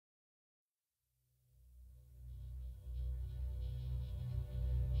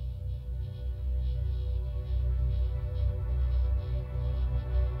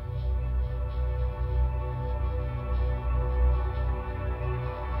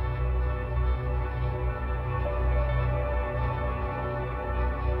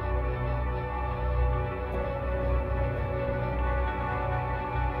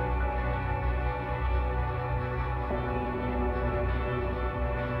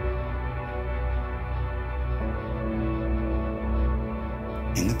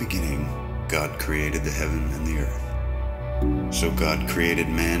In the beginning, God created the heaven and the earth. So God created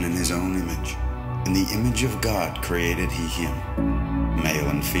man in his own image. In the image of God created he him. Male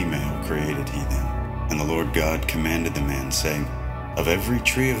and female created he them. And the Lord God commanded the man, saying, Of every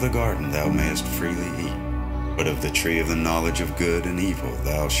tree of the garden thou mayest freely eat, but of the tree of the knowledge of good and evil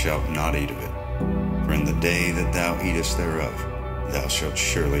thou shalt not eat of it. For in the day that thou eatest thereof, thou shalt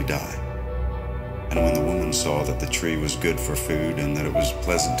surely die. And when the woman saw that the tree was good for food, and that it was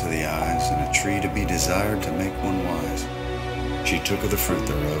pleasant to the eyes, and a tree to be desired to make one wise, she took of the fruit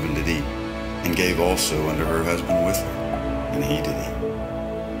thereof and did eat, and gave also unto her husband with her, and he did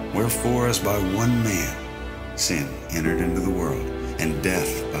eat. Wherefore, as by one man sin entered into the world, and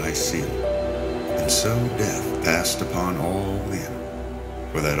death by sin, and so death passed upon all men,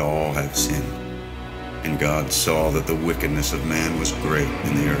 for that all have sinned. And God saw that the wickedness of man was great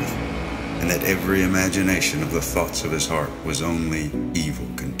in the earth, and that every imagination of the thoughts of his heart was only evil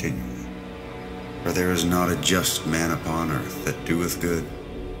continually. For there is not a just man upon earth that doeth good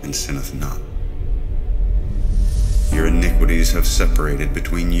and sinneth not. Your iniquities have separated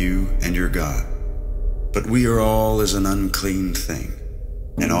between you and your God. But we are all as an unclean thing,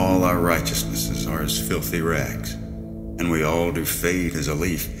 and all our righteousnesses are as filthy rags. And we all do fade as a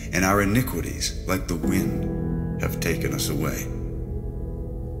leaf, and our iniquities, like the wind, have taken us away.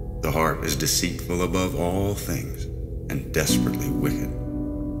 The heart is deceitful above all things, and desperately wicked.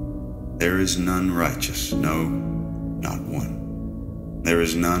 There is none righteous, no, not one. There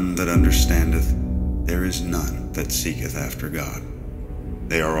is none that understandeth, there is none that seeketh after God.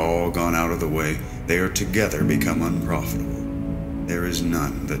 They are all gone out of the way, they are together become unprofitable. There is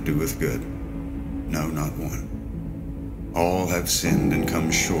none that doeth good, no, not one. All have sinned and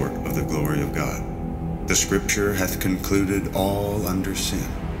come short of the glory of God. The Scripture hath concluded all under sin.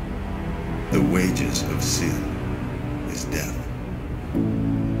 The wages of sin is death.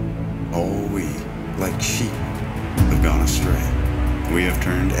 All we, like sheep, have gone astray. We have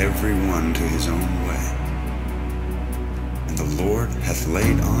turned every one to his own way. And the Lord hath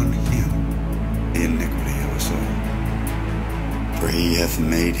laid on him the iniquity of us all. For he hath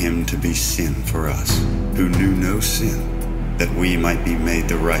made him to be sin for us, who knew no sin, that we might be made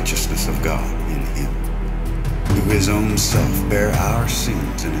the righteousness of God in him, who his own self bare our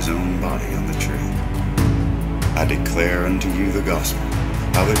sins in his own body on the tree. I declare unto you the gospel,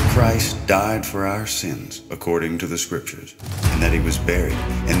 how that Christ died for our sins according to the Scriptures, and that he was buried,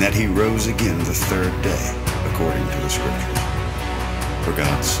 and that he rose again the third day according to the Scriptures. For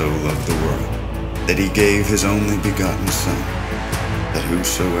God so loved the world, that he gave his only begotten Son, that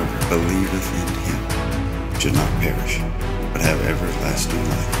whosoever believeth in him should not perish, but have everlasting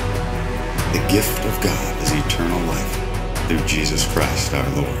life. The gift of God is eternal life through Jesus Christ our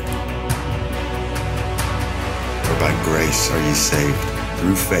Lord. For by grace are ye saved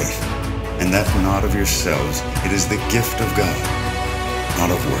through faith, and that not of yourselves, it is the gift of God,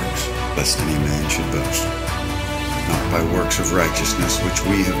 not of works, lest any man should boast. Not by works of righteousness which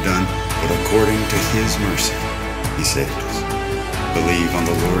we have done, but according to his mercy he saved us. Believe on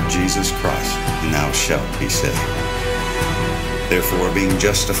the Lord Jesus Christ, and thou shalt be saved. Therefore, being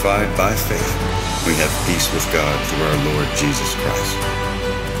justified by faith, we have peace with God through our Lord Jesus Christ,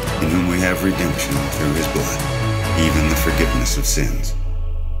 in whom we have redemption through his blood, even the forgiveness of sins.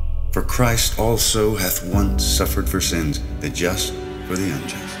 For Christ also hath once suffered for sins, the just for the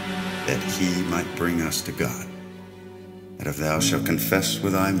unjust, that he might bring us to God. That if thou shalt confess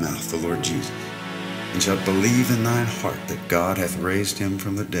with thy mouth the Lord Jesus, and shalt believe in thine heart that God hath raised him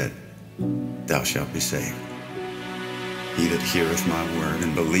from the dead, thou shalt be saved. He that heareth my word,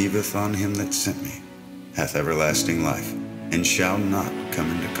 and believeth on him that sent me, hath everlasting life, and shall not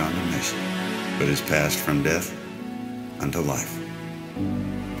come into condemnation, but is passed from death unto life.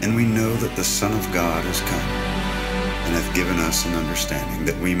 And we know that the Son of God is come, and hath given us an understanding,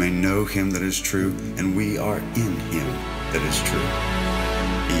 that we may know him that is true, and we are in him that is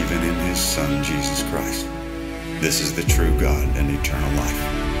true, even in his Son Jesus Christ. This is the true God and eternal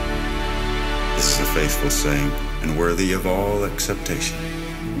life. This is a faithful saying, and worthy of all acceptation,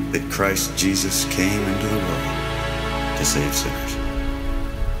 that Christ Jesus came into the world to save sinners.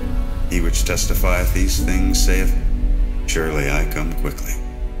 He which testifieth these things saith, Surely I come quickly.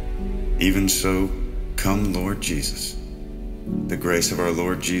 Even so, come, Lord Jesus. The grace of our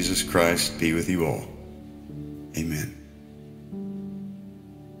Lord Jesus Christ be with you all. Amen.